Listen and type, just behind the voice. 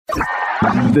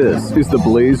This is the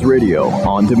Blaze Radio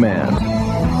on demand.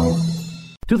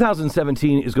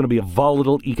 2017 is going to be a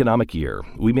volatile economic year.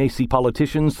 We may see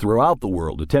politicians throughout the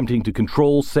world attempting to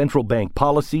control central bank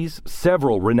policies.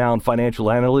 Several renowned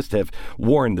financial analysts have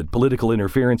warned that political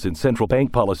interference in central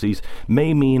bank policies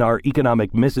may mean our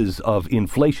economic misses of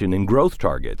inflation and growth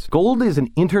targets. Gold is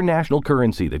an international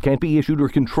currency that can't be issued or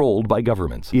controlled by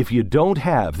governments. If you don't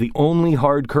have the only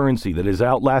hard currency that has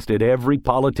outlasted every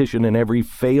politician and every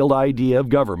failed idea of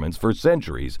governments for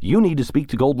centuries, you need to speak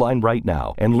to Goldline right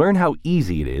now and learn how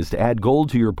easy it is to add gold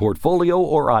to your portfolio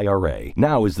or IRA.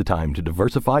 Now is the time to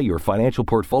diversify your financial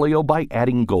portfolio by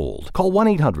adding gold. Call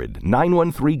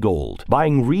 1-800-913-GOLD.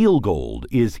 Buying real gold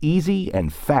is easy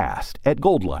and fast at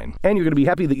Goldline. And you're going to be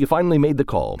happy that you finally made the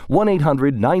call.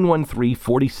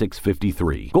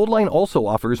 1-800-913-4653. Goldline also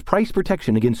offers price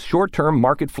protection against short-term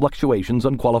market fluctuations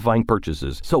on qualifying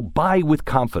purchases. So buy with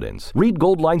confidence. Read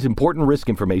Goldline's important risk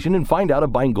information and find out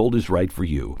if buying gold is right for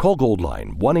you. Call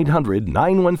Goldline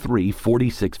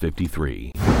 1-800-913-4653.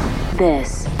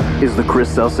 This is the Chris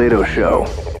Salcedo Show.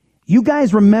 You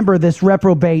guys remember this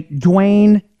reprobate,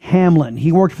 Dwayne Hamlin.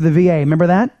 He worked for the VA. Remember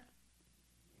that?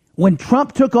 When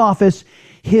Trump took office,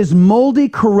 his moldy,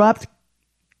 corrupt,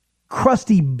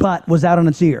 crusty butt was out on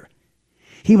its ear.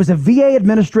 He was a VA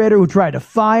administrator who tried to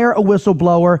fire a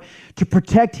whistleblower to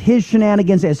protect his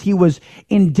shenanigans as he was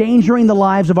endangering the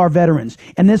lives of our veterans.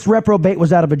 And this reprobate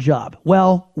was out of a job.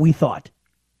 Well, we thought.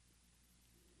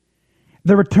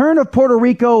 The return of Puerto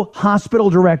Rico hospital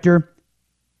director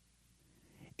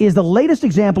is the latest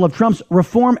example of Trump's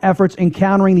reform efforts in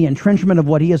countering the entrenchment of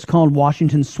what he has called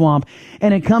Washington's swamp.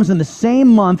 And it comes in the same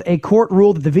month a court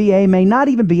ruled that the VA may not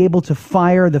even be able to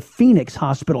fire the Phoenix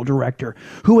hospital director,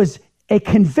 who is a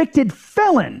convicted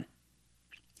felon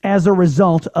as a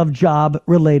result of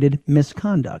job-related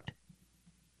misconduct.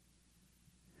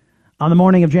 On the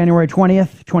morning of January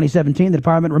 20th, 2017, the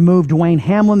department removed Dwayne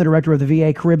Hamlin, the director of the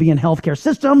VA Caribbean Healthcare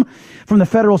System, from the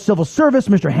Federal Civil Service.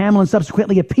 Mr. Hamlin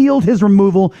subsequently appealed his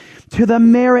removal to the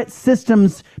Merit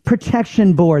Systems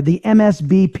Protection Board, the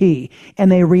MSBP,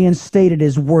 and they reinstated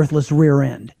his worthless rear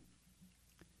end.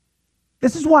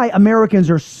 This is why Americans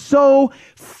are so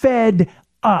fed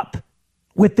up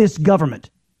with this government.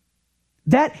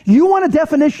 That you want a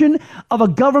definition of a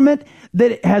government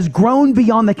that has grown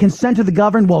beyond the consent of the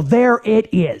governed? Well, there it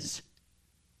is.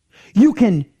 You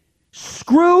can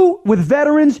screw with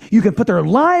veterans, you can put their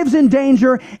lives in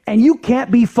danger, and you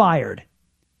can't be fired.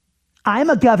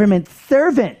 I'm a government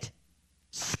servant.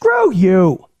 Screw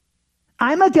you.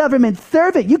 I'm a government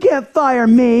servant. You can't fire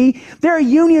me. There are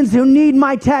unions who need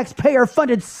my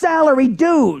taxpayer-funded salary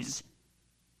dues.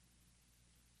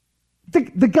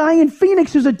 The guy in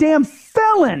Phoenix who's a damn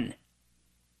felon,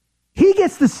 he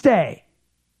gets to stay.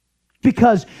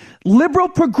 Because liberal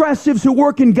progressives who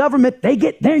work in government,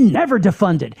 they're never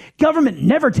defunded. Government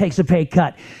never takes a pay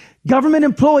cut. Government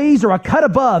employees are a cut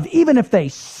above. Even if they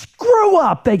screw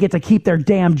up, they get to keep their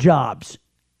damn jobs.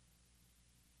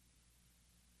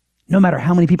 No matter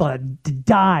how many people have to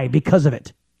die because of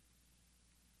it.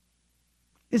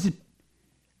 This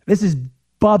is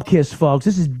bubkiss, folks.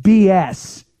 This is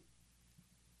BS.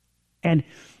 And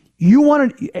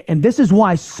and this is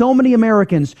why so many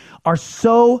Americans are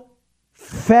so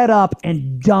fed up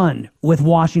and done with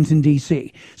Washington,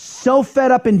 D.C. So fed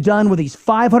up and done with these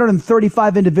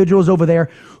 535 individuals over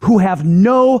there who have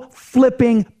no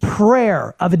flipping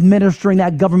prayer of administering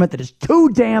that government that is too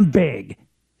damn big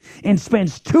and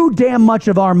spends too damn much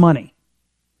of our money.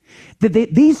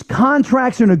 These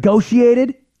contracts are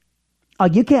negotiated. Oh,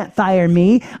 you can't fire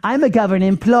me. I'm a government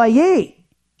employee.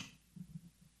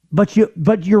 But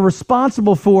you're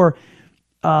responsible for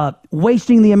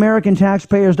wasting the American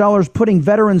taxpayers' dollars, putting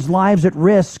veterans' lives at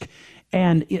risk,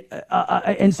 and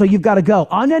so you've got to go.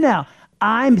 Oh, no.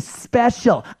 I'm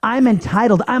special. I'm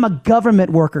entitled. I'm a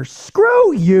government worker.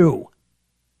 Screw you.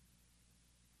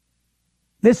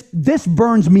 This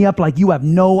burns me up like you have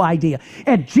no idea.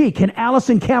 And gee, can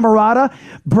Allison Camerata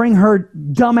bring her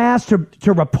dumbass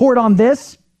to report on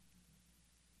this?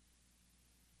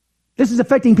 This is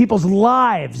affecting people's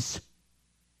lives.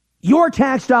 Your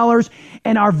tax dollars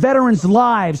and our veterans'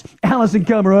 lives. Allison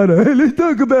Camerata, hey, let's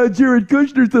talk about Jared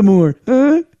Kushner some more.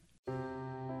 Huh?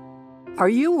 Are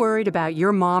you worried about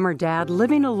your mom or dad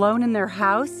living alone in their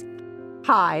house?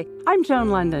 Hi, I'm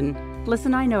Joan London.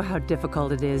 Listen, I know how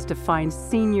difficult it is to find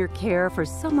senior care for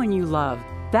someone you love.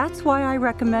 That's why I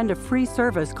recommend a free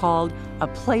service called A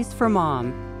Place for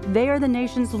Mom. They are the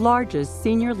nation's largest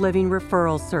senior living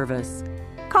referral service.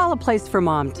 Call A Place for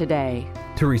Mom today.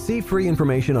 To receive free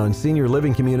information on senior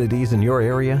living communities in your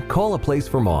area, call A Place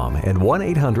for Mom at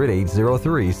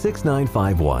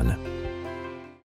 1-800-803-6951.